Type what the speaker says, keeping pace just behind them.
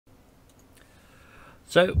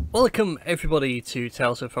So, welcome everybody to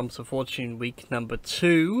Tales of Fumbles of Fortune week number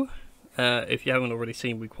 2. If you haven't already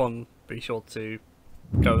seen week 1, be sure to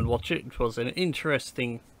go and watch it. It was an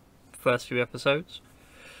interesting first few episodes.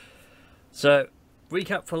 So,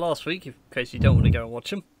 recap for last week, in case you don't want to go and watch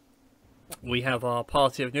them. We have our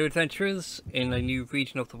party of new adventurers in a new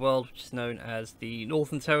region of the world, which is known as the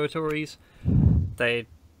Northern Territories. They'd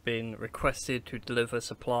been requested to deliver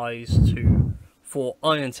supplies to Fort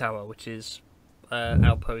Iron Tower, which is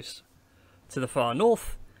outpost to the far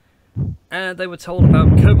north, and they were told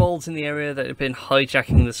about kobolds in the area that had been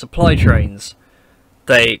hijacking the supply trains.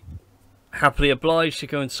 They happily obliged to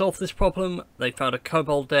go and solve this problem. They found a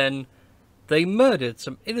kobold den. They murdered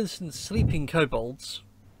some innocent sleeping kobolds.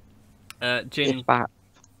 Jin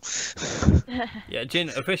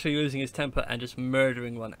officially losing his temper and just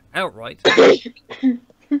murdering one outright.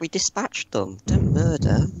 We dispatched them. Don't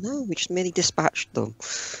murder. No, we just merely dispatched them.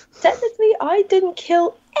 Technically, I didn't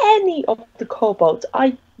kill any of the kobolds.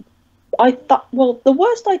 I thought, well, the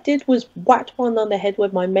worst I did was whack one on the head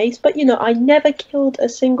with my mace, but you know, I never killed a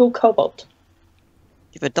single kobold.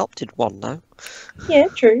 You've adopted one, though. Yeah,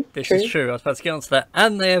 true. This is true. I was about to get onto that.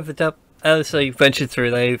 And they have ventured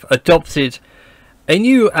through. They've adopted a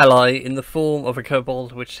new ally in the form of a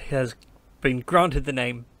kobold, which has been granted the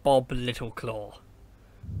name Bob Littleclaw.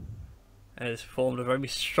 And has formed a very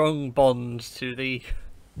strong bond to the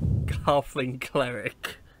halfling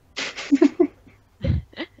cleric.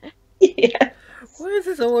 Yeah. Why does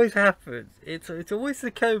this always happen? It's always the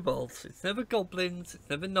kobolds. It's never goblins. It's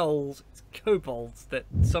never gnolls. It's kobolds that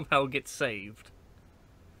somehow get saved.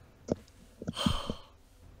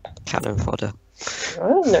 Cannon fodder. I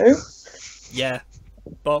don't know. Yeah,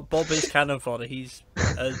 Bob is cannon fodder. He's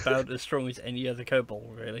about as strong as any other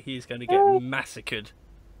kobold. Really, he's going to get massacred.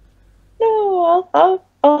 No,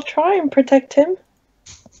 I'll try and protect him.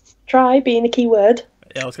 Try being a key word.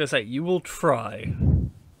 Yeah, I was going to say, you will try.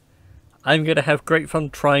 I'm going to have great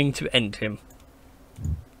fun trying to end him.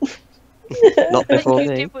 Not before Like you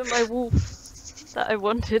me. did with my wolf that I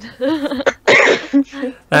wanted.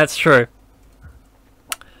 That's true.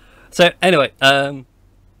 So, anyway,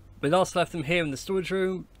 we last left them here in the storage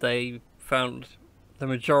room. They found the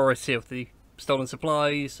majority of the stolen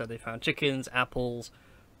supplies. So they found chickens, apples,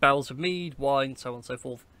 barrels of mead, wine, so on and so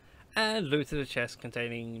forth. And looted a chest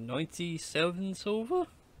containing 97 silver?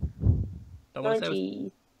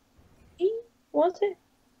 90... Was it?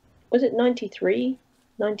 Was it 93?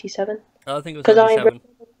 97? I think it was Because I 97. remember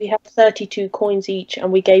we had 32 coins each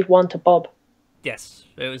and we gave one to Bob. Yes,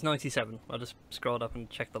 it was 97. I just scrolled up and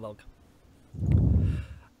checked the log.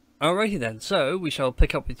 Alrighty then, so we shall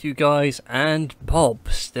pick up with you guys and Bob,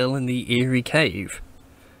 still in the eerie cave.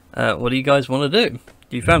 What do you guys want to do?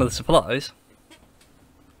 You found the supplies.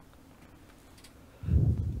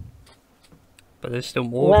 But there's still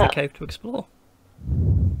more of the cave to explore.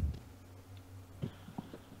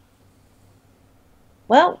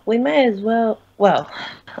 Well, we may as well... Well,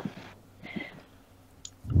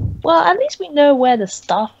 at least we know where the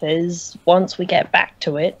stuff is once we get back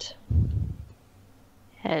to it.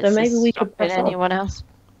 Yeah, So maybe we could press on. anyone else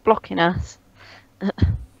blocking us.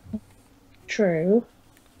 True.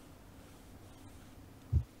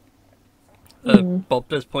 Bob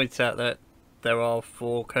does point out that there are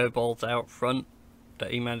 4 kobolds out front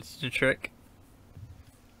that he managed to trick.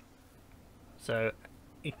 So,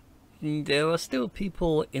 there are still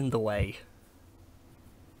people in the way.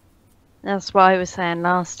 That's what I was saying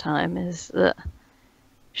last time, is that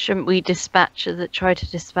shouldn't we try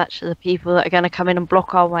to dispatch the people that are going to come in and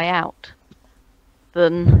block our way out,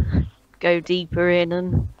 than go deeper in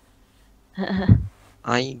and...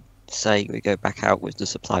 I say we go back out with the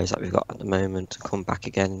supplies that we've got at the moment and come back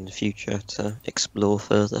again in the future to explore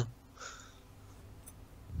further.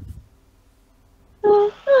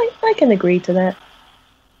 Oh, I can agree to that.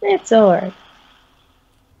 It's alright.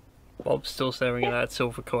 Bob's still staring at that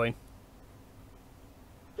silver coin.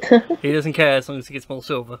 He doesn't care as long as he gets more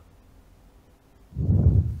silver.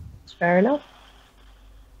 It's fair enough.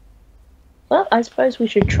 Well, I suppose we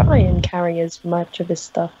should try and carry as much of this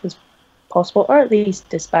stuff as possible, or at least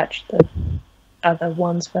dispatch the other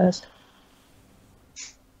ones first.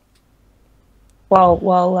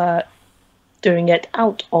 While doing it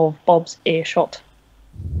out of Bob's earshot.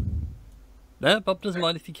 No, Bob doesn't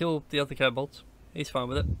mind if you kill the other kobolds. He's fine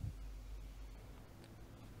with it.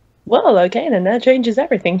 Well, okay then, that changes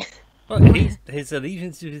everything. Well, his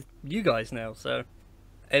allegiance is with you guys now, so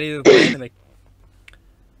any of my enemy.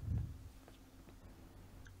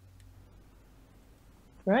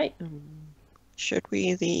 Right. Should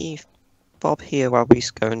we leave Bob here while we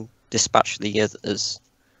go and dispatch the others?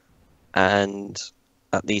 And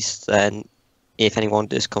at least then if anyone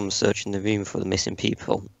does come searching the room for the missing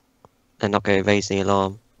people, they're not going to raise the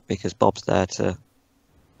alarm because Bob's there to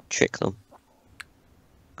trick them.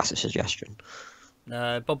 That's a suggestion.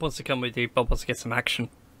 Bob wants to come with you. Bob wants to get some action.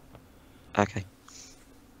 Okay.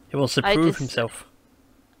 He wants to prove himself.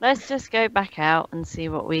 Let's just go back out and see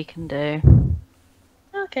what we can do.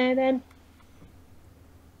 Okay then.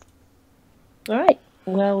 Alright.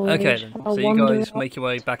 Well, Okay then. So you guys make your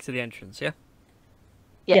way back to the entrance, yeah?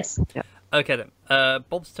 Yes. Yeah. Okay then.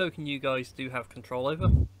 Bob's token you guys do have control over.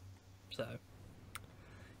 So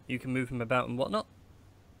you can move him about and whatnot.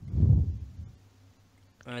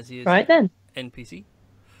 As he is Right then. NPC.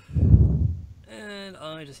 And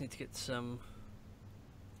I just need to get some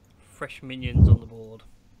fresh minions on the board.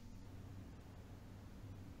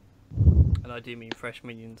 And I do mean fresh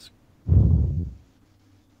minions.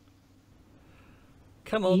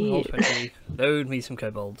 Come on, Yeah. Roll20, load me some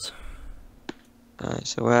kobolds.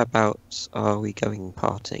 So whereabouts are we going,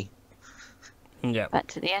 party? Yeah. Back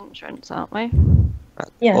to the entrance, aren't we?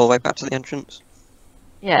 Yeah. All the way back to the entrance?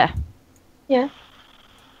 Yeah. Yeah.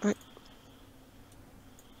 Right.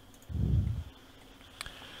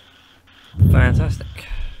 Fantastic.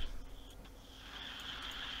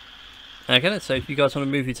 Okay, so if you guys want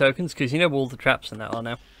to move your tokens, because you know all the traps and that are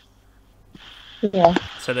now. Yeah.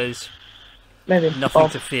 So there's Maybe nothing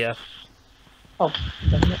Bob. to fear. Bob,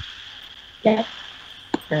 doesn't it? Yeah.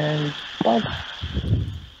 And Bob.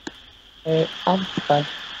 Bob.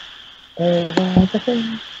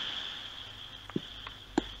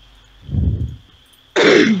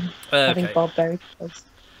 I think Okay. Bob very close.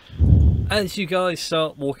 As you guys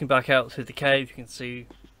start walking back out through the cave, you can see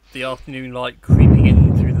the afternoon light creeping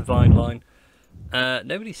in through the vine line.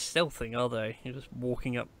 Nobody's stealthing, are they? You're just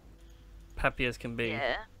walking up, happy as can be.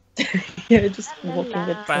 Yeah. Yeah, just walking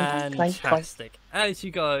with clank, clank, clank. Fantastic. As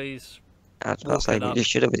you guys, I was about to say, Walking we up. just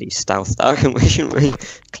should have really stealthed out, shouldn't we?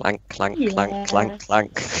 Clank, clank, Yeah. clank, clank,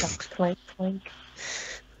 clank. Clank, clank, clank.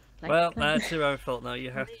 well, that's your own fault now.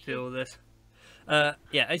 You have to deal with this.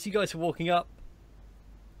 Yeah, as you guys are walking up,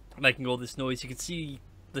 making all this noise, you can see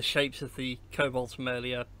the shapes of the kobolds from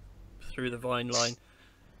earlier through the vine line.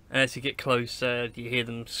 And as you get closer, you hear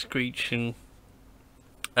them screech and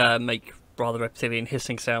make rather repetitive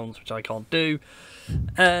hissing sounds, which I can't do.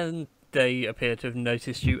 And they appear to have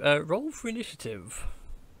noticed you. Roll for initiative.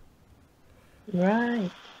 Right.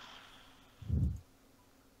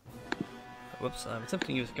 Whoops, I'm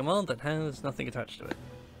attempting to use a command that has nothing attached to it.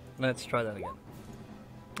 Let's try that again.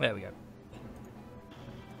 There we go.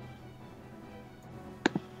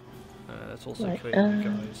 Let's also Right, clear you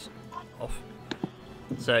guys off.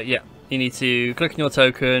 So yeah, you need to click on your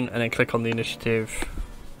token and then click on the initiative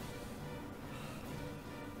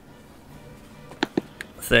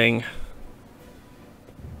thing.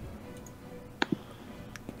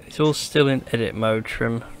 It's all still in edit mode,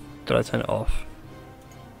 Trim. Did I turn it off?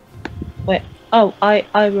 Wait. Oh,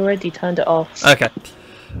 I've already turned it off. Okay.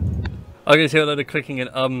 I'm going to hear a load of clicking and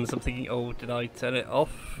ums. I'm thinking, oh, did I turn it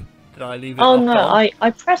off? Did I leave it Oh off no, on?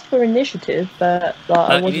 I pressed for initiative, but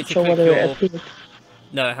I you need wasn't to sure click whether it your- appeared.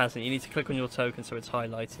 No, it hasn't. You need to click on your token so it's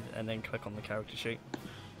highlighted and then click on the character sheet.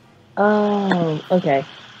 Oh, okay.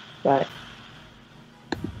 Right.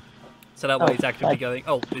 So that way Oh, it's actively right. going,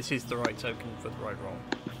 oh, this is the right token for the right roll.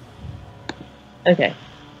 Okay.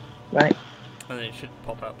 Right. And then it should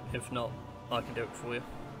pop up. If not, I can do it for you.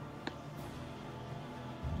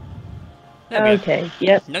 There we go. Okay.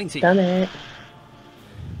 Yep. 90. Done it.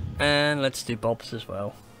 And let's do Bob's as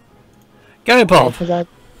well. Go, Bob! Because I...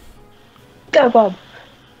 Go, Bob.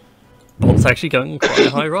 Bob's actually going quite a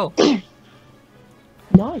high roll.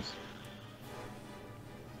 Nice.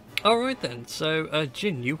 Alright then, so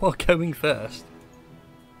Jin, you are going first.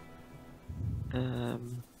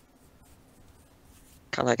 Can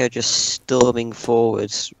I go just storming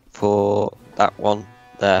forwards for that one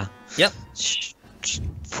there? Yep.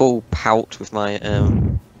 Full pout with my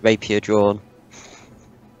rapier drawn.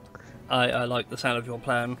 I like the sound of your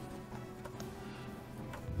plan.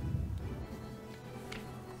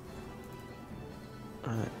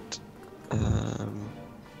 Right.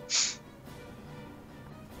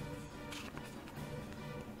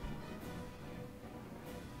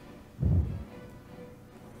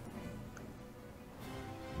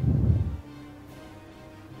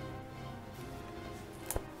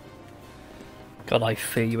 God, I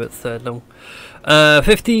fear you at third level.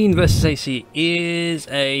 15 versus AC is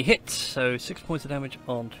a hit, so 6 points of damage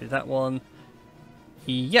onto that one.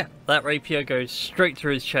 Yeah, that rapier goes straight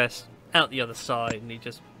through his chest, out the other side, and he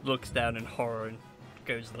just looks down in horror and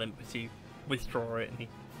goes limp as you withdraw it, and he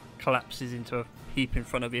collapses into a heap in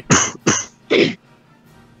front of you. And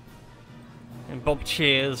Bob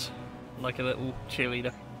cheers, like a little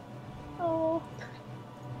cheerleader. Oh.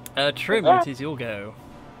 Trim, it is your go.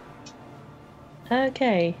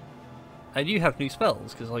 Okay. And you have new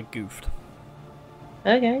spells, because I goofed.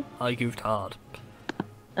 Okay. I goofed hard.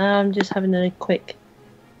 I'm just having a quick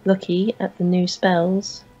looky at the new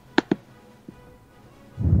spells.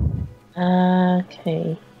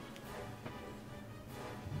 Okay.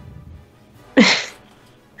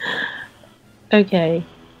 Okay.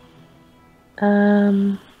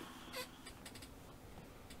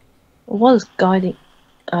 What does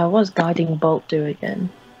guiding bolt do again?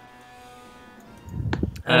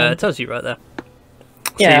 It tells you right there.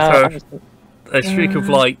 Yeah. So you throw a streak of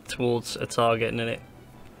light towards a target, and then it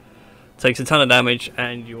takes a ton of damage,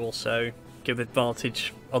 and you also give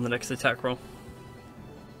advantage on the next attack roll.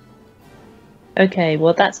 Okay,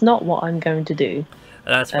 well that's not what I'm going to do.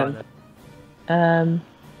 That's fine then.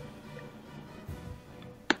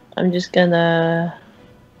 I'm just gonna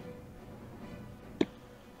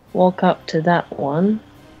walk up to that one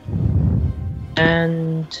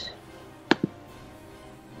and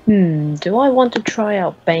do I want to try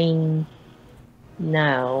out Bane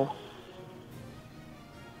now?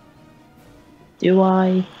 Do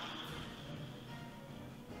I?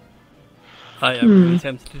 I am really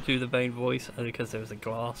tempted to do the Bane voice only because there was a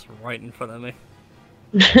glass right in front of me.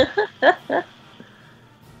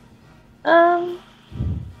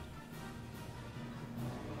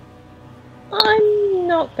 I'm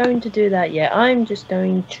not going to do that yet. I'm just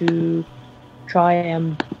going to try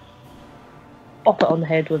and pop it on the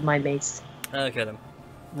head with my mace. Okay then.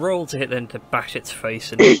 Roll to hit then to bash its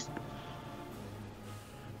face in.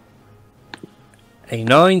 A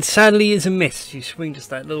 9 sadly is a miss. You swing just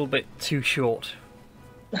that little bit too short.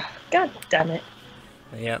 God damn it.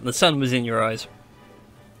 Yeah, the sun was in your eyes.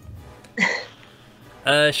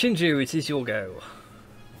 Shinju, it is your go.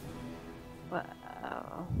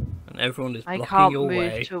 Wow. And everyone is I blocking can't your move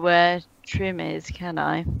way. to where Trim is, can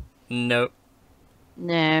I? No.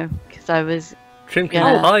 No, because I was... Trim can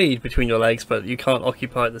Yeah. hide between your legs, but you can't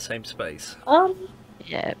occupy the same space.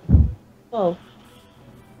 Yeah. Well,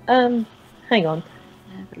 hang on.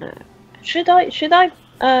 Have a look. Should I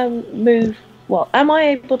move? What? Am I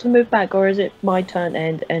able to move back, or is it my turn?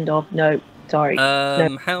 End of. No, sorry.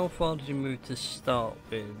 No. How far did you move to start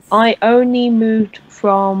with? I only moved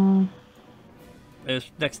from. It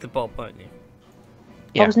was next to Bob, weren't you?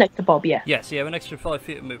 Yeah. I was next to Bob. Yeah. Yes, you have an extra 5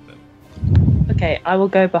 feet of movement. Okay, I will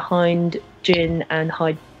go behind Jin and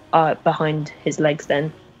hide behind his legs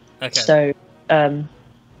then. Okay. So, I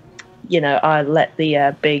let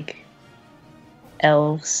the big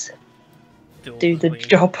elves do the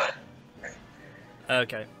job.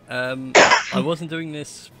 Okay. I wasn't doing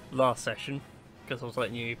this last session because I was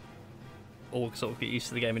letting you all sort of get used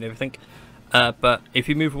to the game and everything. But if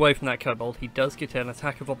you move away from that kobold, he does get an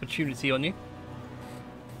attack of opportunity on you.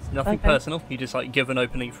 It's nothing personal. You just give an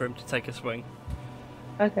opening for him to take a swing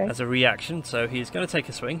Okay. as a reaction. So he's going to take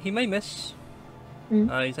a swing. He may miss. He's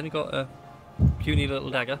only got a puny little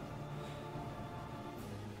dagger.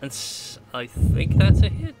 And I think that's a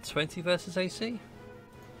hit. 20 versus AC.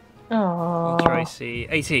 Aww. Tracy,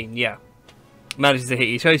 18, yeah. Manages to hit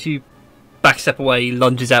you. So as you backstep away, he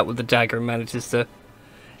lunges out with the dagger and manages to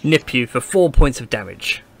nip you for 4 points of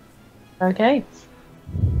damage. Okay.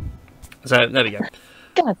 So there we go.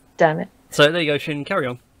 God damn it. So there you go, Shin. Carry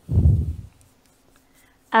on.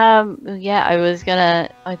 Yeah,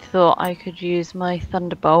 I thought I could use my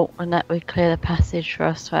Thunderbolt and that would clear the passage for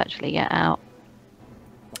us to actually get out.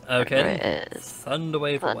 Okay. There it is.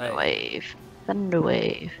 Thunderwave away.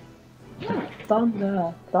 Thunderwave.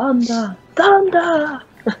 Thunder. Thunder. Thunder.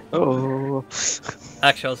 Oh.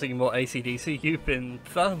 Actually, I was thinking more AC/DC. You've been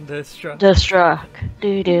thunderstruck. Thunderstruck.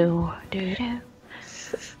 Doo-doo. Doo-doo.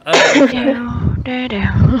 Okay.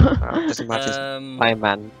 Doo-doo. Doesn't matter. Iron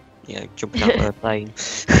Man, jumping out of a plane.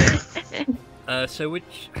 So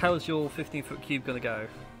how's your 15-foot cube gonna go?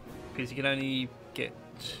 Because you can only get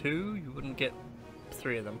 2. You wouldn't get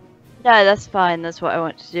 3 of them. No, that's fine. That's what I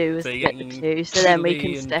want to do, is So to you're get the getting 2, so then we Tweedledee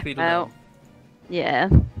can and step Tweedledum. out. Yeah.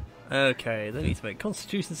 Okay, they need to make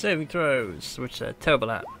Constitution saving throws, which they're terrible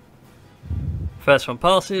at. First one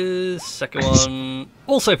passes, second one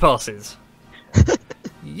also passes.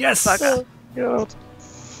 Yes! Oh, God.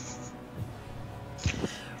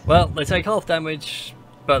 Well, they take half damage,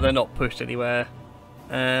 but they're not pushed anywhere.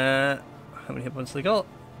 How many hit points they got?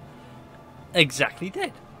 Exactly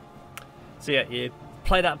dead. So yeah, you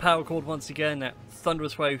play that power chord once again, that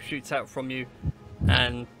thunderous wave shoots out from you,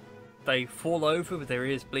 and they fall over with their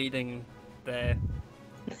ears bleeding, their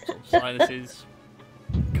sort of sinuses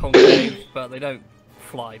concave, but they don't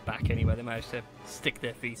fly back anywhere. They manage to stick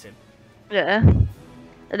their feet in. Yeah.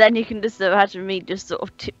 And then you can just imagine me just sort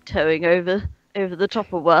of tiptoeing over the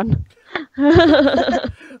top of one.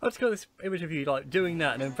 I've just got this image of you like doing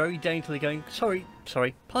that and then very daintily going, sorry,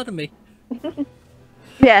 pardon me.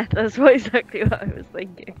 Yeah, that's exactly what I was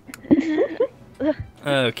thinking.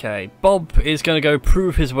 Okay, Bob is going to go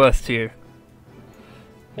prove his worth to you.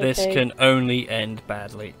 This Okay. can only end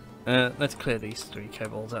badly. Let's clear these 3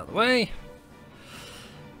 kobolds out of the way.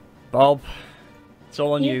 Bob, it's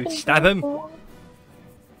all on you. Stab him.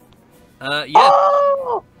 Yeah.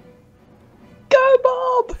 Oh! Go,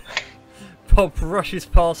 Bob! Bob rushes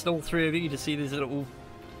past all 3 of you to see this little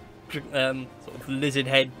sort of lizard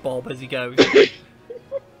head Bob as he goes.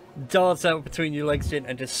 Darts out between your legs, Jin,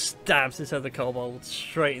 and just stabs this other kobold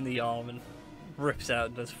straight in the arm and rips out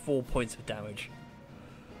and does 4 points of damage.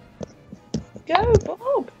 Go,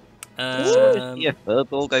 Bob! Yeah,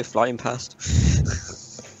 furball go flying past.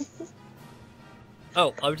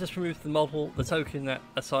 Oh, I would just remove the token that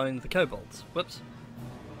assigned the kobolds. Whoops.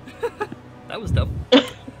 That was dumb. So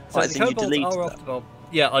I the think you kobolds deleted are that. after Bob.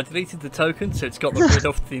 Yeah, I deleted the token, so it's got them rid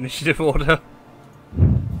off the initiative order.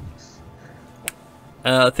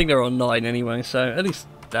 I think they're on 9 anyway, so at least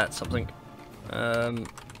that's something.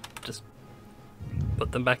 Just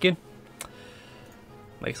put them back in.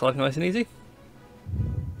 Makes life nice and easy.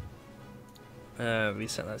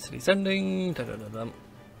 Reset that to descending.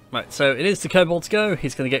 Right, so it is the kobold's go.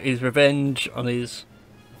 He's going to get his revenge on his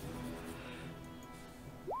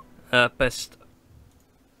best.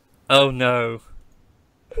 Oh no.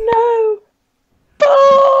 No!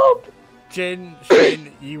 Bob! Jin,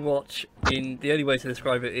 Shin, you watch in the only way to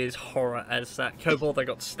describe it is horror as that kobold that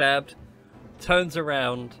got stabbed turns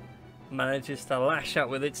around, manages to lash out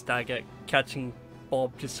with its dagger, catching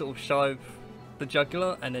Bob just sort of shy of the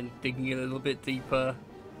jugular and then digging a little bit deeper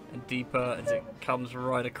and deeper as it comes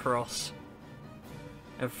right across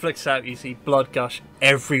and flicks out. You see blood gush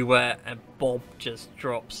everywhere and Bob just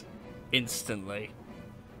drops instantly.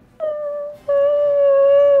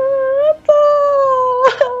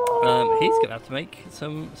 He's gonna have to make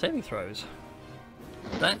some saving throws.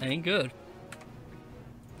 That ain't good.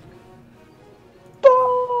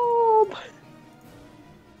 Bob!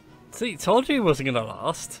 See, told you it wasn't gonna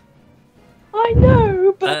last. I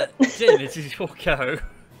know, but... Jin, it is your go.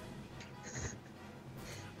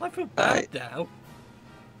 I feel bad now.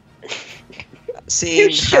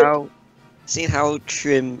 Seeing how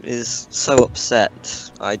Trim is so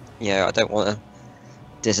upset, I don't want to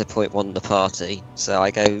disappoint one of the party, so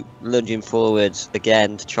I go lunging forward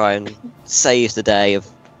again to try and save the day of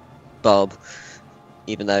Bob,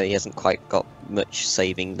 even though he hasn't quite got much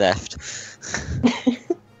saving left.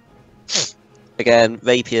 Again,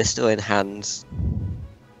 rapier still in hand.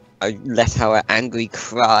 I let out an angry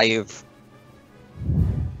cry of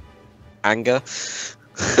anger.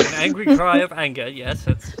 An angry cry of anger, yes,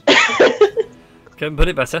 that's... Couldn't put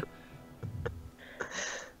it better.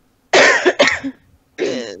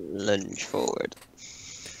 And lunge forward.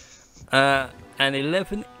 And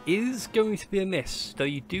 11 is going to be a miss, though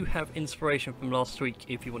you do have inspiration from last week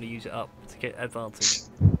if you want to use it up to get advantage.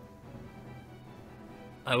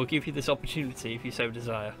 I will give you this opportunity if you so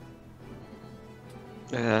desire.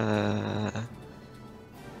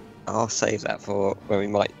 I'll save that for when we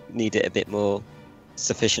might need it a bit more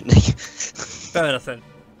sufficiently. Fair enough then.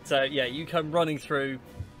 So yeah, you come running through,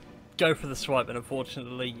 go for the swipe, and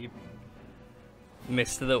unfortunately you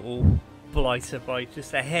missed the little blighter by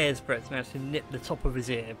just a hair's breadth. Managed to nip the top of his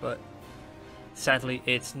ear, but sadly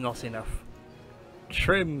it's not enough.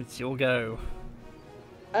 Trim, it's your go.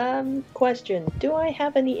 Question. Do I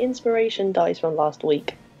have any inspiration dice from last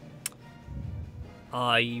week?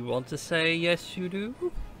 I want to say yes you do.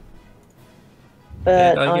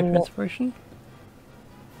 But Did I give I'm you not, inspiration?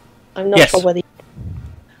 I'm not Yes. sure whether...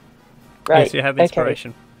 Right, Yes, you have okay.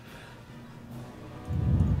 inspiration.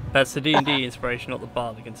 That's the D&D inspiration, not the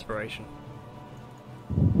Bardic inspiration.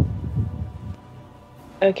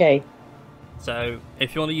 Okay. So,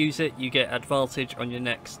 if you want to use it, you get advantage on your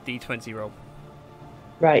next D20 roll.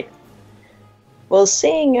 Right. Well,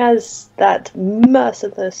 seeing as that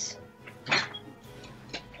merciless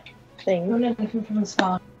thing...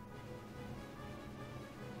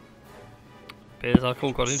 Beers our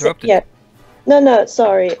call got interrupted. Yeah. No,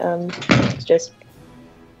 sorry. It's just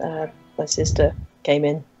my sister came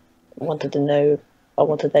in, wanted to know if I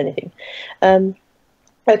wanted anything.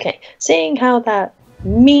 Okay. Seeing how that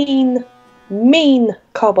mean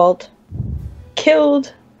kobold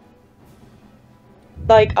killed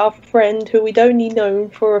like our friend who we'd only known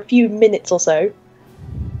for a few minutes or so,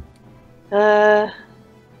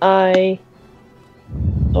 I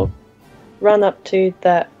run up to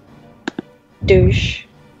that douche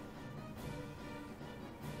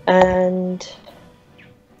And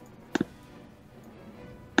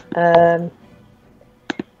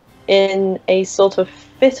in a sort of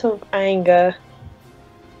fit of anger,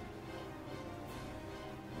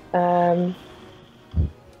 I'm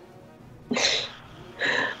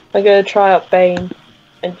gonna try out Bane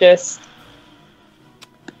and just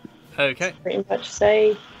Okay. pretty much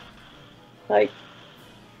say, like,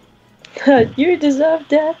 you deserve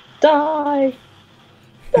death, die!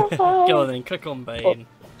 Die! Go on then, click on Bane.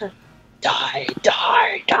 Die,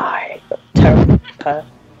 die, die! Terrible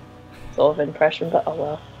sort of impression, but oh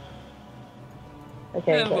well.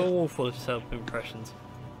 Okay, Yeah, we're okay. all full of self-impressions.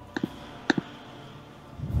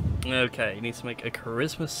 Okay, you need to make a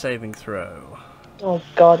charisma saving throw. Oh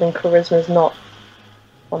god, and charisma's not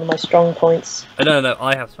one of my strong points. Oh, no,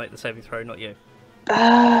 I have to make the saving throw, not you.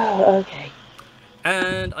 Oh, okay.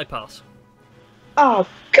 And I pass. Oh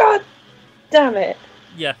god damn it!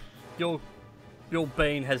 Yeah, your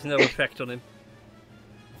Bane has no effect on him.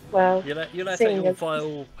 Well, You let out seeing your as-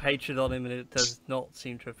 vile hatred on him and it does not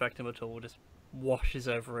seem to affect him at all, just washes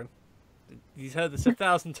over him. He's heard this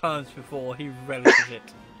 1,000 times before, he relishes it.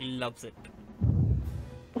 He loves it.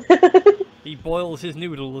 He boils his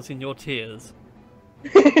noodles in your tears.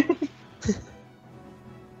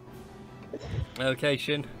 Okay,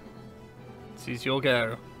 Shin. This is your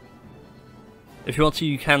go. If you want to,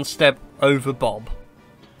 you can step over Bob.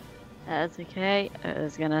 That's okay. I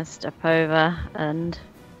was gonna step over and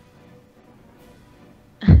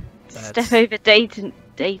step over Dately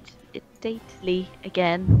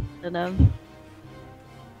again, and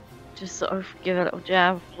just sort of give a little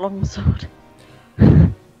jab, longsword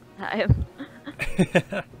at him.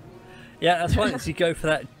 Yeah, that's right. As you go for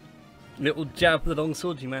that little jab with the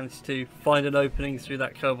longsword, you manage to find an opening through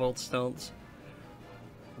that kobold stance,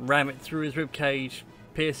 ram it through his ribcage,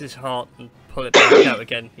 pierce his heart, and pull it back out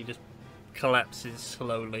again. He just collapses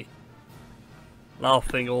slowly,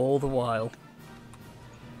 laughing all the while.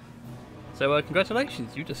 So,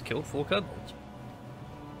 congratulations, you just killed 4 kobolds.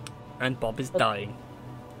 And Bob is dying.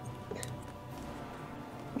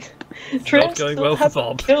 It's Trim not going still well for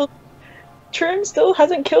hasn't Bob. Trim still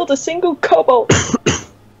hasn't killed a single kobold.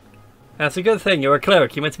 That's a good thing, you're a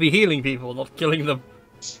cleric, you're meant to be healing people, not killing them.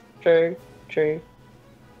 True, true.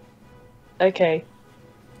 Okay.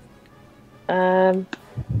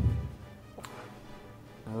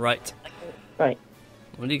 Right. Right.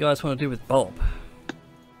 What do you guys want to do with Bob?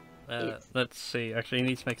 Let's see, actually you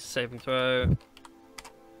need to make a saving throw.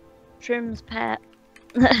 Trim's pet.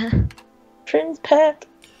 Trim's pet.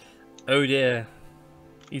 Oh dear.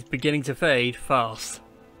 He's beginning to fade fast.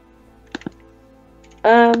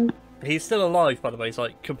 He's still alive, by the way, he's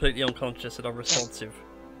like completely unconscious and unresponsive.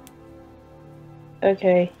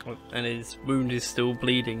 Okay. And his wound is still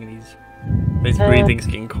bleeding and his breathing's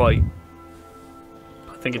getting quite...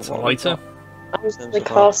 I think it's lighter. I'm gonna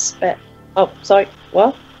cast spell. Oh, sorry,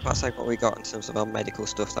 what? That's like what we got in terms of our medical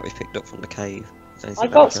stuff that we picked up from the cave. Is there anything I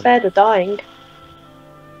that got we can- spared of dying.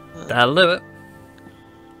 That'll do it.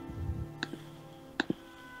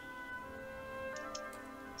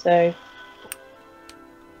 So,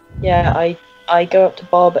 yeah, I go up to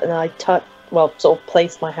Bob and I sort of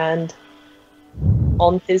place my hand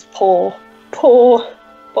on his poor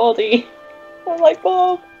body. I'm like,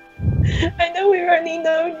 Bob, I know we've only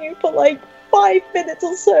known you for like 5 minutes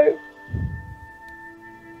or so,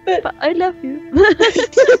 but But I love you.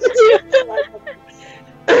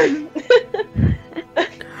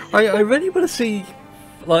 I really want to see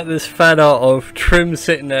like this fan art of Trim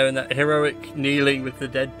sitting there in that heroic kneeling with the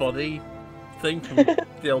dead body thing from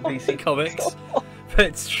the old DC comics. But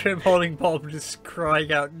it's Trim holding Bob just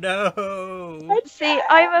crying out, no! See,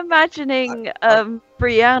 I'm imagining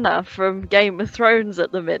Brianna from Game of Thrones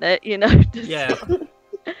at the minute, you know. Just Yeah.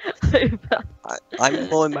 over. I'm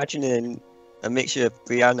more imagining a mixture of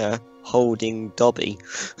Brianna holding Dobby.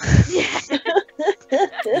 Yeah.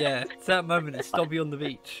 Yeah, it's that moment, it's Dobby on the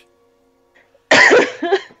beach.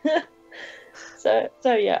 so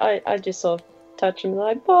yeah, I just sort of touch him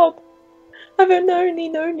like, Bob, I've only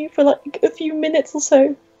known you for like a few minutes or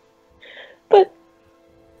so, but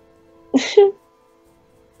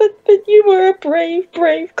but you were a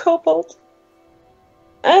brave kobold,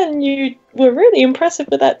 and you were really impressive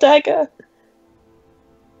with that dagger.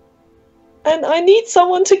 And I need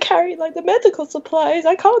someone to carry like the medical supplies.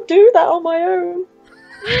 I can't do that on my own.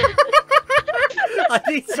 I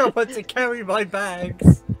need someone to carry my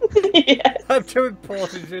bags. Yes. I'm too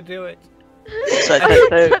important to do it. So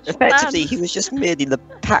Such effectively, plans. he was just merely the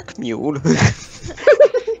pack mule. I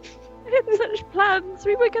had such plans.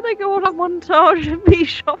 We were gonna go on a montage and be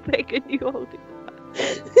shopping and you holding.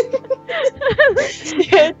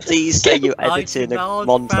 Please say you I edited a demand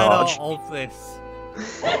montage. fan art of this.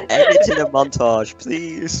 Edited a montage,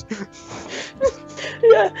 please.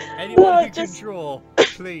 Yeah. Anyone No, who just- can draw,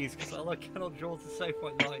 please, because I cannot draw to save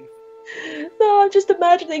my life. No, I'm just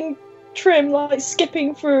imagining Trim like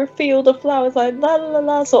skipping through a field of flowers, like la la la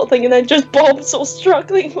la sort of thing, and then just Bob sort of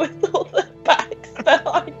struggling with all the bags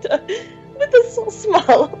behind her, with a sort of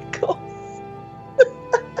smile, of course.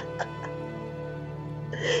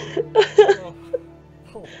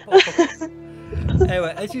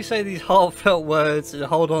 Anyway, as you say these heartfelt words and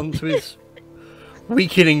hold on to his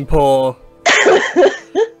weakening paw,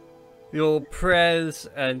 your prayers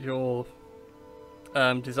and your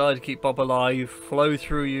desire to keep Bob alive flow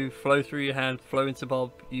through you, flow through your hand, flow into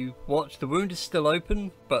Bob. You watch, the wound is still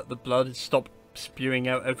open, but the blood has stopped spewing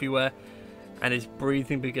out everywhere, and his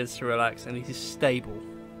breathing begins to relax, and he's stable.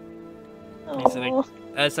 He's in a, Aw.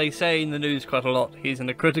 as they say in the news quite a lot, he's in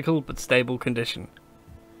a critical but stable condition.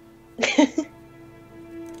 Can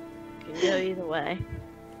go either way.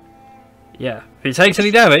 Yeah, if he takes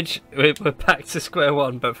any damage, we're back to square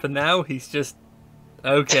one, but for now, he's just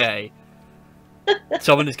okay.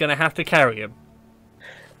 Someone is going to have to carry him.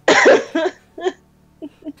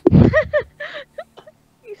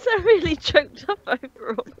 You sound really choked up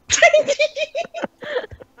overall.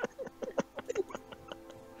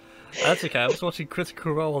 That's okay, I was watching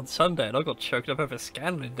Critical Role on Sunday and I got choked up over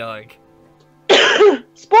Scanlan dying.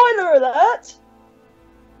 Spoiler alert!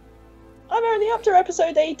 I'm only up to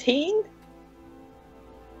episode 18.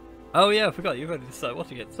 Oh yeah, I forgot, you've only just started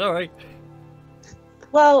watching it, sorry.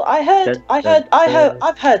 Well, I've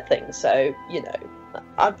heard things, so you know,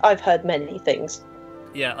 I've heard many things.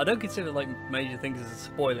 Yeah, I don't consider like major things as a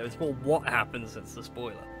spoiler, it's more what happens that's the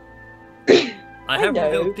spoiler. I haven't know.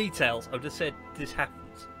 revealed details, I've just said this happens.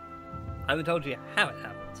 I haven't told you how it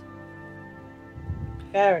happens.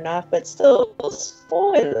 Fair enough, but still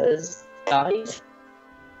spoilers, guys.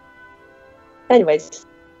 Anyways,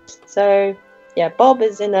 so yeah, Bob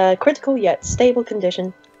is in a critical yet stable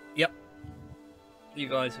condition. Yep. You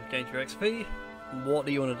guys have gained your XP. What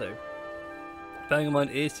do you want to do? Bearing in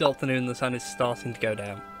mind, it is the afternoon and the sun is starting to go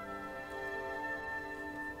down.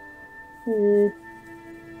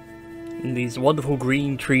 And these wonderful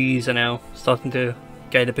green trees are now starting to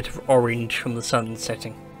gain a bit of orange from the sun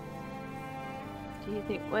setting. Do you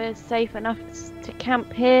think we're safe enough to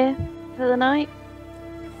camp here for the night?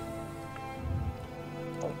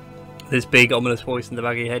 This big ominous voice in the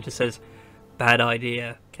back of your head just says, "Bad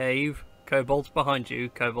idea, Cave. Kobolds behind you,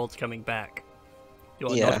 Kobolds coming back. You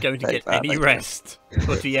are not going to very get bad any idea. rest. Your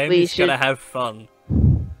DM We is going to should- have fun."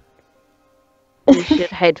 We should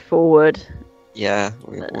head forward. Yeah,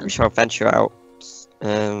 we shall venture out.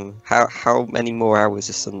 How many more hours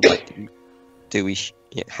of sunlight do we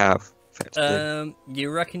have? Effectively?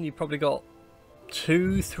 You reckon you probably got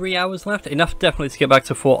 2-3 hours left? Enough definitely to get back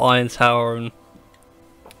to Fort Iron Tower and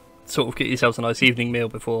sort of get yourselves a nice evening meal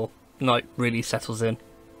before night really settles in.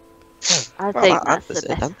 I Well, think that that's answers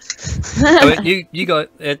the it then. best. I mean, you got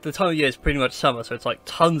at the time of year it's pretty much summer, so it's like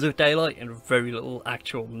tons of daylight and very little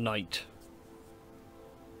actual night.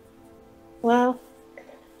 Well,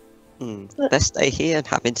 Let's stay here and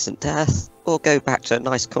have instant death, or go back to a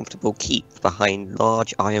nice comfortable keep behind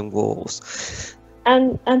large iron walls.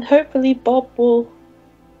 and hopefully Bob will,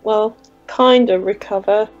 well, kind of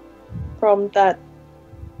recover from that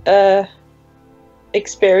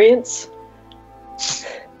experience.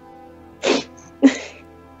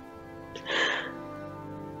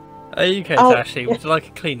 Are you okay, Oh, Tashi? Would you like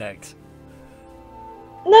a Kleenex?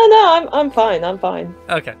 No, I'm fine. I'm fine.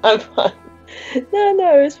 Okay. I'm fine.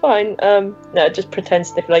 No, it's fine. No, just pretend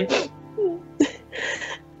sniffling.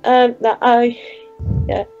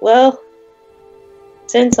 Yeah, well,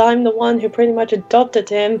 since I'm the one who pretty much adopted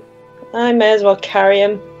him, I may as well carry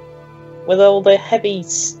him with all the heavy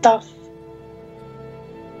stuff.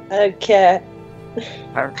 I don't care.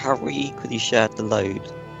 Have we equally shared the load?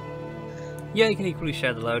 Yeah, you can equally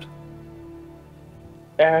share the load.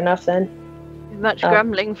 Fair enough then. Much Oh.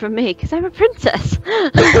 grumbling from me because I'm a princess.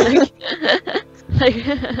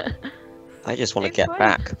 I just want to It's get fine.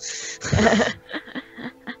 back.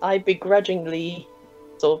 I begrudgingly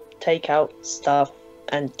sort of take out stuff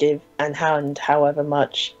and give and hand however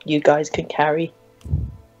much you guys can carry.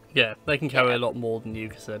 Yeah, they can carry a lot more than you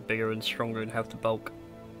because they're bigger and stronger and have the bulk.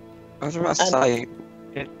 I was about to say,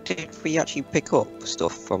 did we actually pick up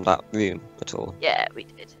stuff from that room at all? Yeah, we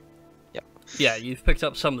did. Yeah, you've picked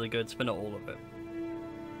up some of the goods, but not all of it.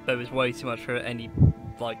 There was way too much for any,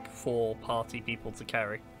 like, 4 party people to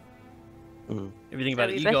carry. Mm. If you think So about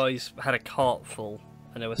it, we you best- guys had a cart full,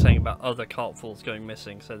 and they were saying about other cartfuls going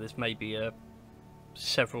missing, so this may be a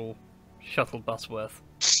several shuttle bus worth.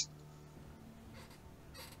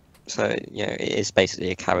 So, you know, it is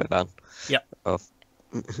basically a caravan. Yep. Of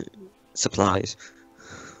supplies.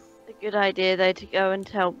 A good idea though to go and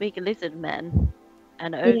tell big lizard men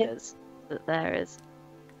and ogres that there is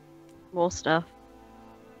more stuff.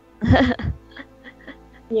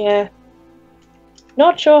 Yeah.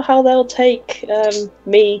 Not sure how they'll take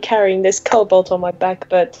me carrying this kobold on my back,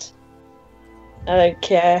 but I don't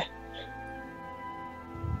care.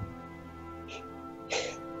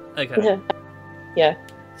 Okay. Yeah.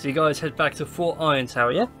 So you guys head back to Fort Iron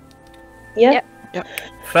Tower, yeah? Yeah. Yep.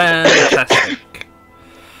 Fantastic.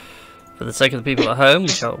 For the sake of the people at home, we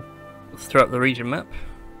shall throw up the region map.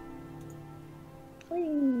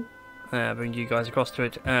 Whee. Bring you guys across to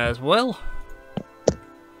it as well.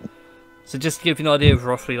 So just to give you an idea of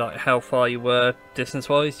roughly like how far you were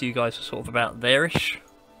distance-wise, you guys were sort of about there-ish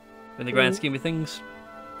in the grand scheme of things.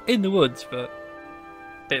 In the woods, but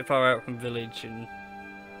a bit far out from village and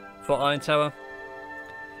Fort Iron Tower.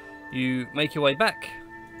 You make your way back.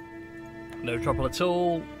 No trouble at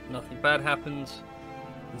all, nothing bad happens.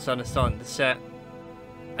 The sun is starting to set.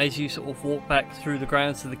 As you sort of walk back through the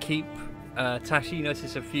grounds of the keep, Tashi, you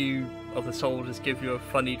notice a few of the soldiers give you a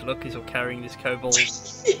funny look as you're carrying this kobold.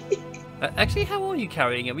 Actually, how are you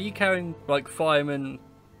carrying it? Were you carrying like firemen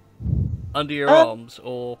under your arms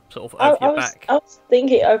or sort of over your back? I was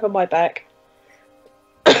thinking over my back.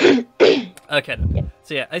 Okay then. Yeah.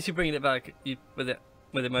 So yeah, as you're bringing it back, you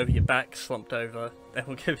with him over your back, slumped over,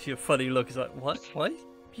 everyone gives you a funny look. It's like, what? Why?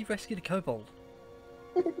 You rescued a kobold?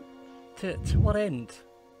 to what end?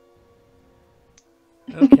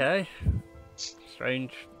 Okay.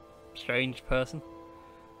 Strange person.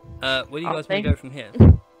 Where do you guys want to go from here?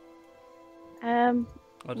 I'll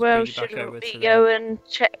just Well, bring you back should over we to go and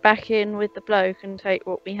check back in with the bloke and take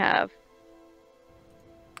what we have?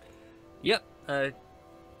 Yep.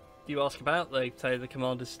 You ask about, they say the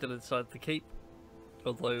commander's still inside the keep.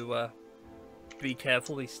 Although, be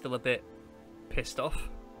careful, he's still a bit pissed off.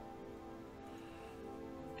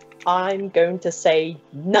 I'm going to say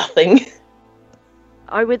nothing.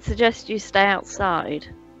 I would suggest you stay outside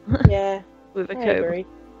Yeah, with a I kobold. agree.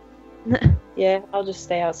 Yeah, I'll just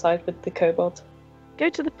stay outside with the kobold. Go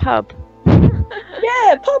to the pub.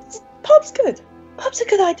 Yeah, pub's good. Pub's a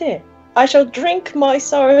good idea. I shall drink my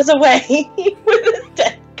sorrows away with a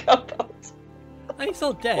dead kobold. And he's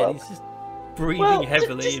not dead, Well- he's just breathing well,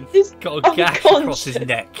 heavily and just got a gash across his unconscious.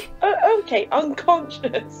 neck. Oh, okay,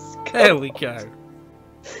 unconscious. There we go.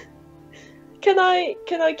 Can I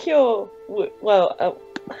cure?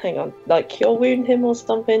 Hang on, like cure wound him or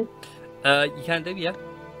something? You can do, yeah.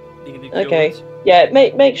 You can do cure Okay. wounds. Yeah,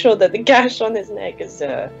 make sure that the gash on his neck is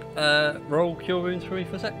Roll cure wounds for me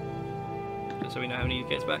for a sec. Just so we know how many he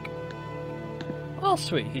gets back. Oh,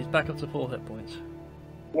 sweet, he's back up to 4 hit points.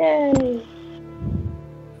 Yay.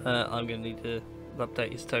 I'm going to need to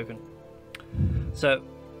update his token. So,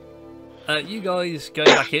 you guys go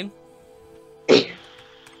back in.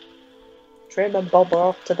 Trim and Bob are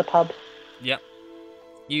off to the pub. Yep.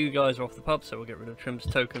 You guys are off the pub, so we'll get rid of Trim's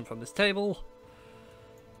token from this table.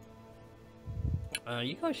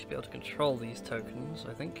 You guys should be able to control these tokens,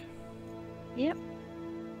 I think. Yep.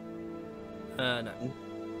 No.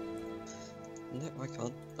 No, I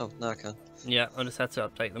can't. Oh, no, I can. Yeah, I just had to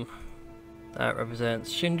update them. That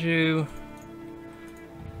represents Shinju.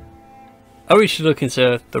 Oh, we should look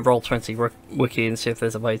into the Roll20 wiki and see if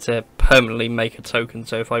there's a way to permanently make a token,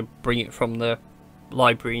 so if I bring it from the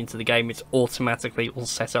library into the game, it's automatically all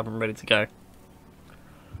set up and ready to go.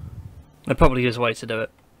 There probably is a way to do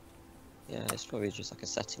it. Yeah, it's probably just like a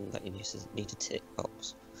setting that you need to tick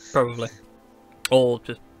box. Probably. Or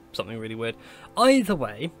just something really weird. Either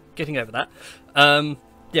way, getting over that,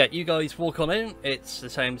 yeah, you guys walk on in. It's the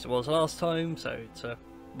same as it was last time, so it's a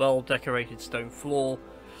well-decorated stone floor.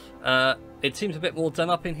 It seems a bit more done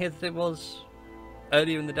up in here than it was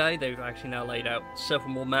earlier in the day. They've actually now laid out several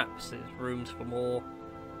more maps. There's rooms for more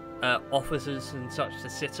officers and such to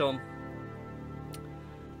sit on.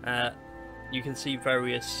 You can see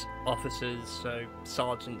various officers, so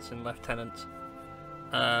sergeants and lieutenants,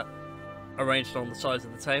 arranged on the sides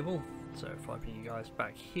of the table. So if I bring you guys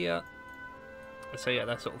back here, so yeah,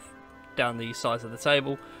 they're sort of down the sides of the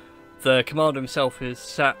table. The commander himself is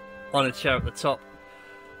sat on a chair at the top,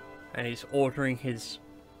 and he's ordering his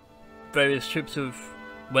various trips of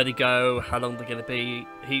where to go, how long they're going to be.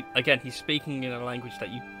 He's speaking in a language that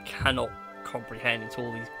you cannot comprehend. It's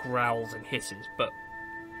all these growls and hisses, but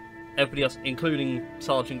everybody else, including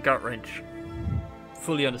Sergeant Gutwrench,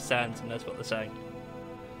 fully understands and knows what they're saying.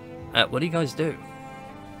 What do you guys do?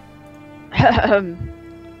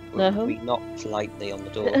 We knock politely on the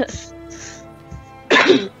door.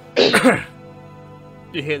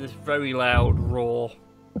 You hear this very loud roar,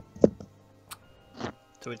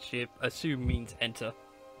 to which you assume means enter.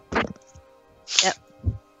 Yep.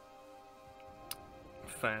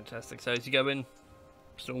 Fantastic. So as you go in,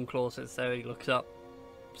 Stormclaw sits there, he looks up,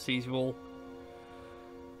 sees you all.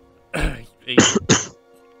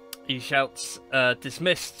 He shouts,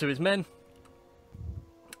 dismissed to his men,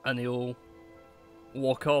 and they all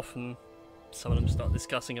walk off, and some of them start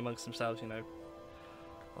discussing amongst themselves, you know,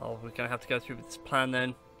 oh, we're going to have to go through with this plan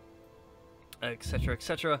then, etc,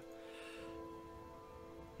 etc.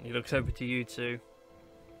 He looks over to you two.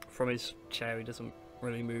 From his chair, he doesn't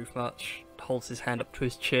really move much, holds his hand up to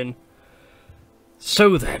his chin.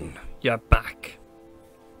 So then, you're back.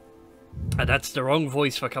 And that's the wrong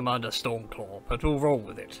voice for Commander Stormclaw, but we'll roll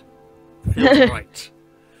with it. Feels right.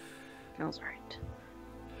 Feels right.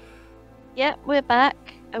 Yeah, we're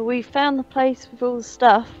back. We found the place with all the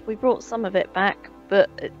stuff. We brought some of it back, but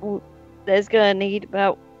there's going to need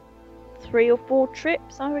about 3 or 4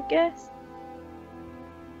 trips, I would guess.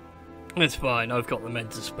 It's fine, I've got the men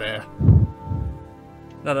to spare.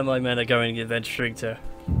 None of my men are going adventuring to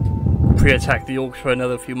pre-attack the orcs for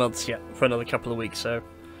another few months yet, for another couple of weeks, so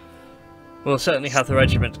we'll certainly have the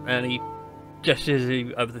regiment. And he gestures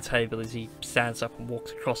you over the table as he stands up and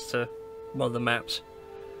walks across to one of the maps.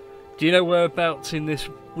 Do you know whereabouts in this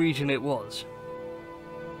region it was?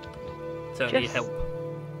 Certainly help.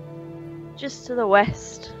 Just to the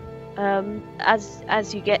west.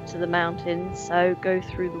 As you get to the mountains, so go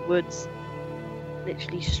through the woods,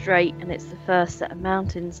 literally straight, and it's the first set of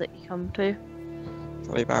mountains that you come to.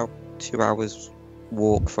 Probably about 2 hours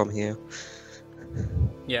walk from here.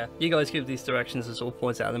 Yeah, you guys give these directions as all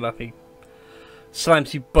points out on the map. He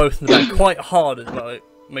slams you both in the back quite hard as well. It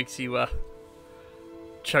makes you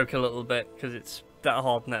choke a little bit because it's that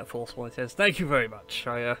hard and that forceful. He says, "Thank you very much.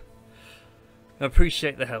 I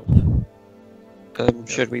appreciate the help."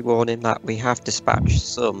 Should we warn him that we have dispatched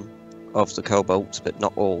some of the kobolds, but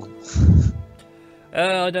not all?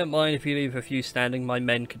 I don't mind if you leave a few standing. My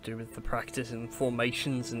men could do with the practice and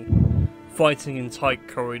formations and fighting in tight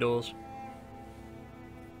corridors.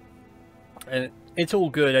 And it's all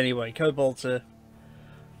good anyway. Kobolds are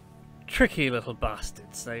tricky little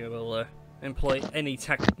bastards. They will employ any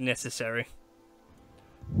tactic necessary.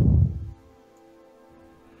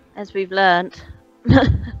 As we've learnt.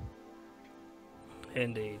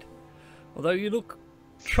 Indeed. Although you look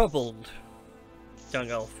troubled, young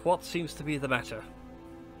elf. What seems to be the matter?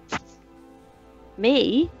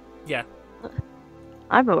 Me? Yeah.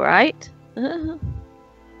 I'm alright.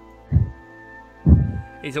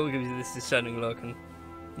 He's all gives you this discerning look, and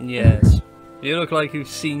yes, you look like you've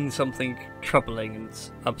seen something troubling and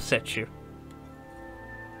it's upset you.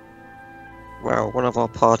 Well, one of our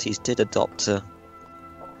parties did adopt a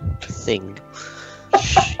thing.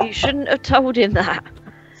 You shouldn't have told him that.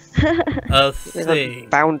 A thing. I'm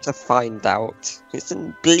bound to find out. It's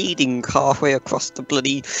bleeding halfway across the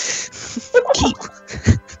bloody keep.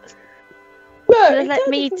 No, Let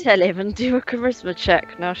me tell him and do a charisma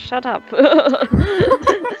check. Now shut up.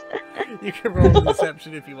 You can roll a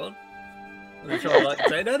deception if you want. Which I like to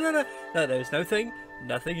say, no, there's no thing.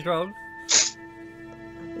 Nothing's wrong.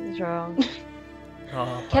 Nothing's wrong.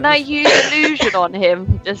 Oh, Can I use illusion on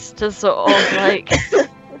him just to sort of like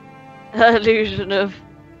illusion of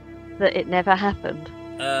that it never happened?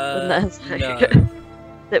 no.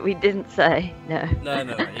 That we didn't say. No. No.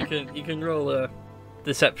 You can roll a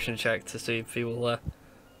deception check to see if he will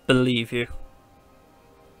believe you.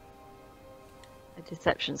 The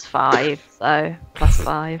deception's 5, so plus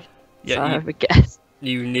 5. Yeah, so I would guess.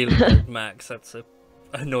 You nearly rolled max. That's the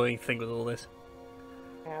annoying thing with all this.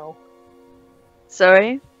 Ow.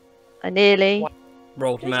 Sorry, I nearly.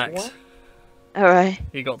 Rolled max. What? Alright.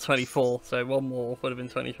 You got 24, so one more would have been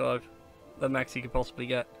 25. The max you could possibly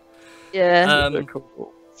get. Yeah.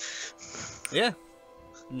 Yeah.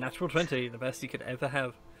 Natural 20, the best you could ever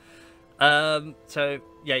have. So,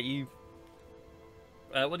 yeah, you...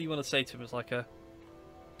 what do you want to say to him as like a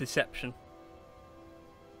deception?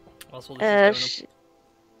 Whilst all this is going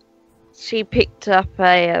she picked up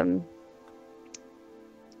a,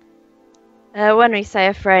 when we say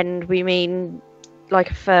a friend, we mean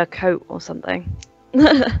like a fur coat or something.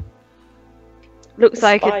 Looks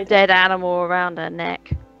like a dead animal around her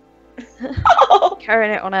neck.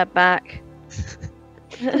 Carrying it on her back.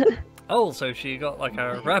 Oh, so she got like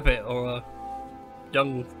a rabbit or a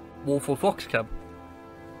young wolf or fox cub?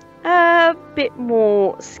 A bit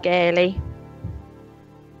more scaly.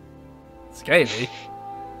 Scaly?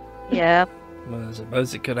 Yeah. Well, I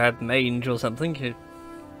suppose it could have mange or something.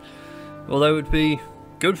 Although it would be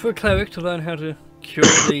good for a cleric to learn how to cure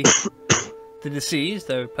the the deceased,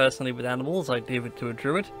 though personally with animals I'd leave it to a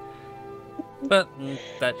druid. But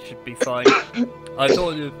that should be fine. I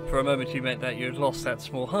thought for a moment you meant that you had lost that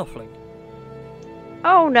small halfling.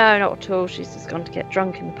 Oh no, not at all. She's just gone to get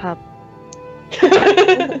drunk in the pub.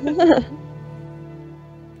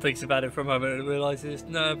 Thinks about it for a moment and realises,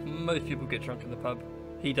 no, most people get drunk in the pub.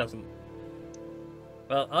 He doesn't.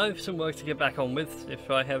 Well, I have some work to get back on with.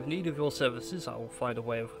 If I have need of your services, I will find a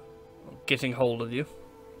way of getting hold of you.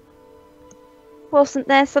 Wasn't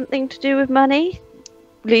there something to do with money?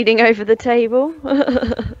 Leaning over the table.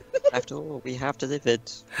 After all, we have delivered.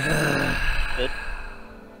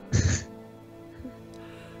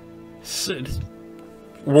 So,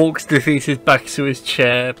 walks defeated back to his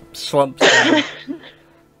chair, slumps down.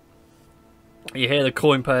 You hear the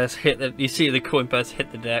coin purse hit the. You see the coin purse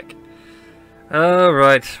hit the deck. All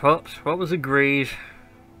right, what was agreed?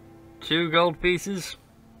 2 gold pieces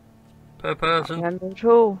per person. Can't remember at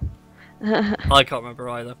all. I can't remember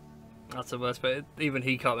either. That's the worst bit. Even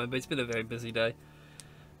he can't remember. It's been a very busy day.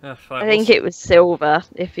 I think it was silver.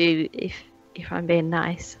 If I'm being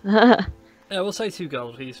nice. Yeah, we'll say 2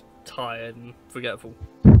 gold. He's tired and forgetful.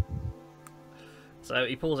 So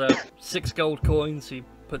he pulls out 6 gold coins. He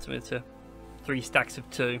puts them into 3 stacks of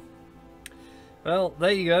 2. Well,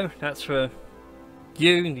 there you go. That's for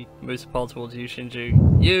you. And he moves the part towards you,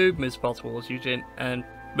 Shinju. You moves the part towards you, Jin, and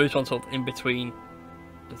moves one sort of in between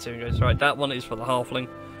the 2 and goes, right, that one is for the halfling.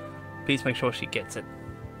 Please make sure she gets it.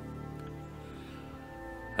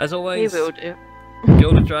 As always, We will do.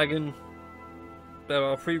 Gilded Dragon, there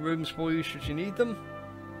are 3 rooms for you should you need them.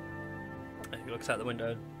 He looks out the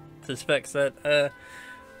window and suspects that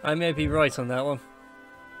I may be right on that one.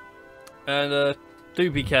 And do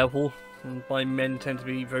be careful, my men tend to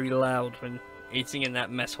be very loud when eating in that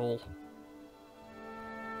mess hall.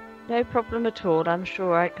 No problem at all. I'm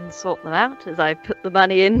sure I can sort them out as I put the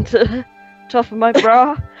money into top of my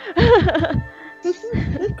bra.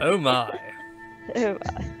 Oh my. Oh,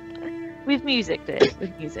 with music, dear.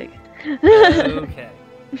 With music. Okay.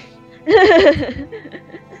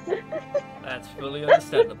 That's fully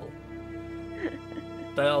understandable.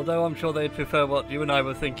 Although I'm sure they'd prefer what you and I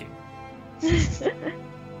were thinking.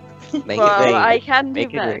 Make Well, it rain. I can do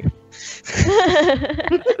Make it rain. both.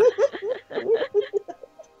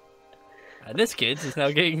 And this kid is now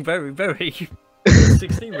getting very, very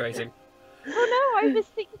 16 rating. Oh no, I was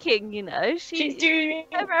thinking, She's doing.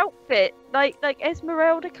 her outfit, like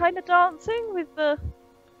Esmeralda kind of dancing with the.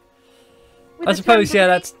 I suppose, yeah,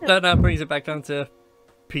 that now brings it back down to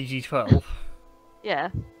PG-12. Yeah.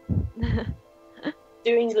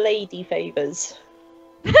 Doing lady favours.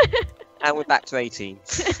 And we're back to 18.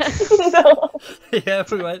 No. Yeah,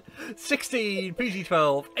 we went 16,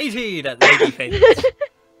 PG-12, 18 at Lady Favourites.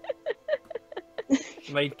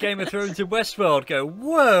 Made Game of Thrones and Westworld go,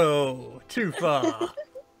 whoa, too far.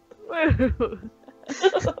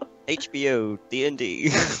 HBO,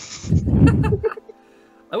 D&D.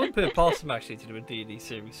 I wouldn't put it past them actually to do a D&D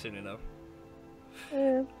series soon enough.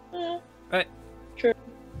 Right. True.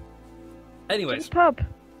 Anyways, Pub.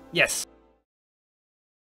 yes.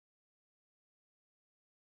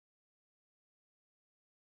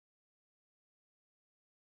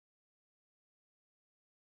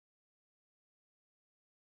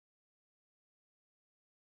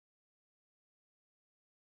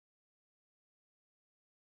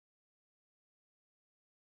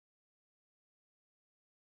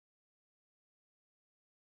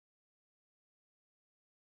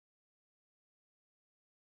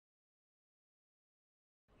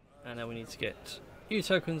 And now we need to get new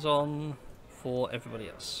tokens on for everybody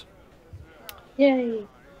else. Yay.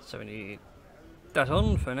 So we need that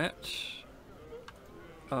on for Nat.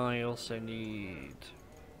 I also need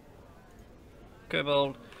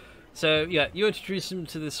Kobold. So yeah, you introduce him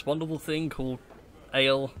to this wonderful thing called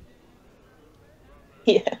ale.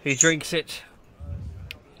 Yes. He drinks it,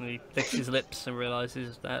 and he licks his lips and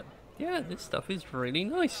realizes that, yeah, this stuff is really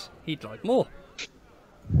nice. He'd like more.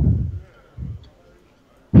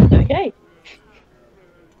 Okay.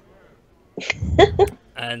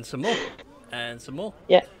 And some more. And some more.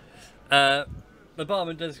 Yeah. The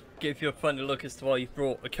barman does give you a funny look as to why you've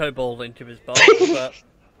brought a kobold into his bar, but,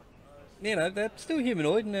 you know, they're still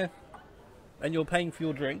humanoid and you're paying for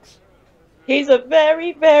your drinks. He's a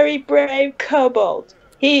very, very brave kobold.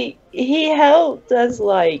 He helped us,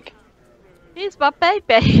 like... Here's my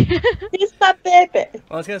baby. He's my baby.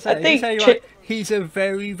 I was going to say, I think you're right, he's a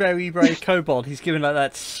very, very brave kobold. He's giving like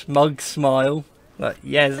that smug smile. Like,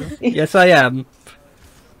 yes, yes I am.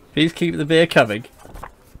 Please keep the beer coming.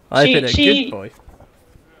 I've been a good boy.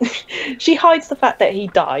 She hides the fact that he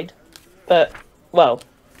died, but, well...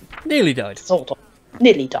 Nearly died. Sort of.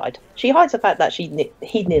 nearly died. She hides the fact that he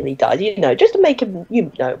nearly died, just to make him,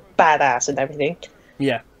 badass and everything.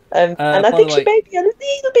 Yeah. And I think she may be a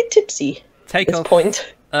little bit tipsy Take at this off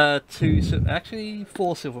point. Actually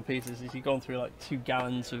 4 silver pieces, as you've gone through like 2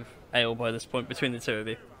 gallons of ale by this point between the two of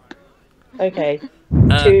you. Okay.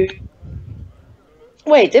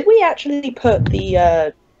 Wait, did we actually put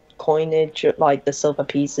the coinage, like the silver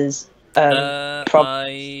pieces?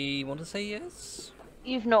 I want to say yes.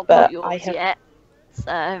 You've not But got yours I have- yet,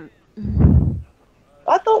 so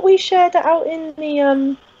I thought we shared it out in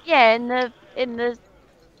the yeah, in the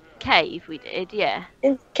cave we did, yeah.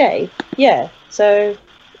 in cave. Yeah. So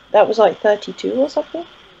that was like 32 or something.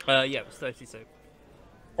 Yeah, it was 32.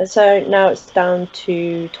 And so now it's down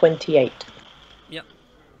to 28. Yep.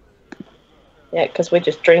 Yeah, because we're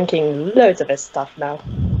just drinking loads of his stuff now.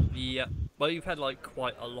 Yeah. Well, you've had like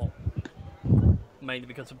quite a lot, mainly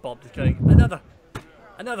because of Bob just going another.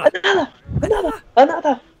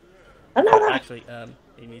 Actually,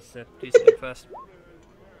 he needs to do something first.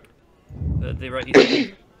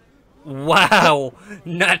 Wow,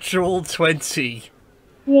 natural 20.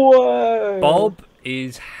 Whoa! Bob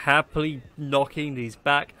is happily knocking these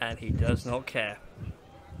back, and he does not care.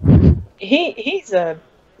 He's a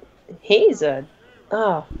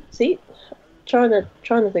see, trying to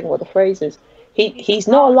think what the phrase is. He's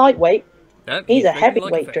not a lightweight. No, He's a drinking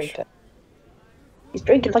like heavyweight fish. drinker. He's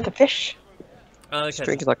drinking like a fish. He's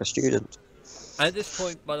drinking like a student. At this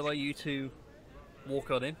point, by the way, you two walk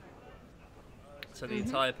on in. So the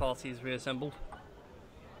entire party is reassembled.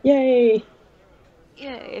 Yay!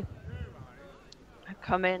 Yay. I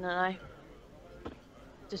come in and I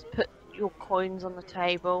just put your coins on the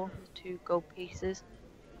table, the 2 gold pieces.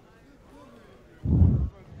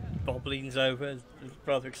 Bob leans over,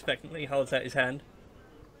 rather expectantly, holds out his hand.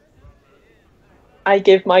 I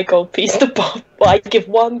give my gold piece to Bob. Well, I give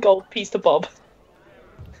 1 gold piece to Bob.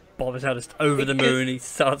 Bob is now just over the moon, he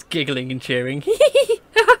starts giggling and cheering.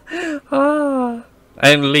 Ah.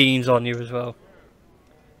 And leans on you as well.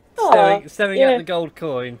 Staring at the gold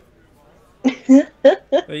coin.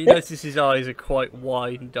 But you notice his eyes are quite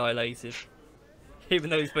wide and dilated.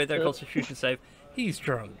 Even though he's made that constitution save, he's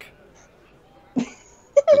drunk.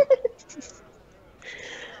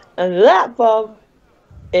 And that, Bob,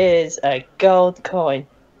 is a gold coin.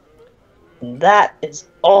 That is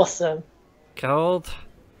awesome. Gold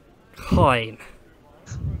coin.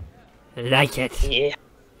 Like it. Yeah.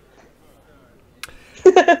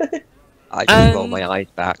 I just roll my eyes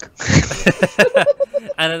back.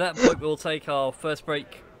 And at that point, we'll take our first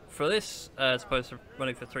break for this. As opposed to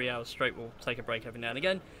running for 3 hours straight, we'll take a break every now and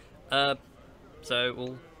again. So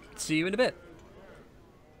we'll see you in a bit.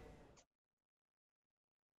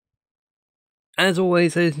 As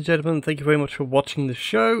always, ladies and gentlemen, thank you very much for watching the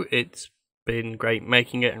show. It's been great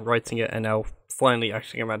making it and writing it, and now finally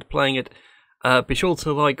actually getting around to playing it. Be sure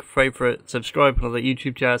to like, favourite, subscribe, and all that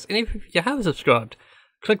YouTube jazz. And if you haven't subscribed,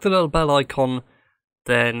 click the little bell icon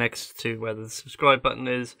there next to where the subscribe button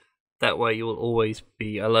is. That way you will always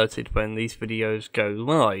be alerted when these videos go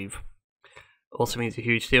live. Also means a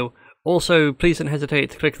huge deal. Also, please don't hesitate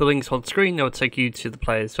to click the links on screen. That will take you to the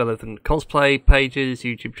players' relevant cosplay pages,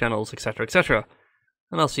 YouTube channels, etc., etc.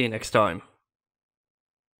 And I'll see you next time.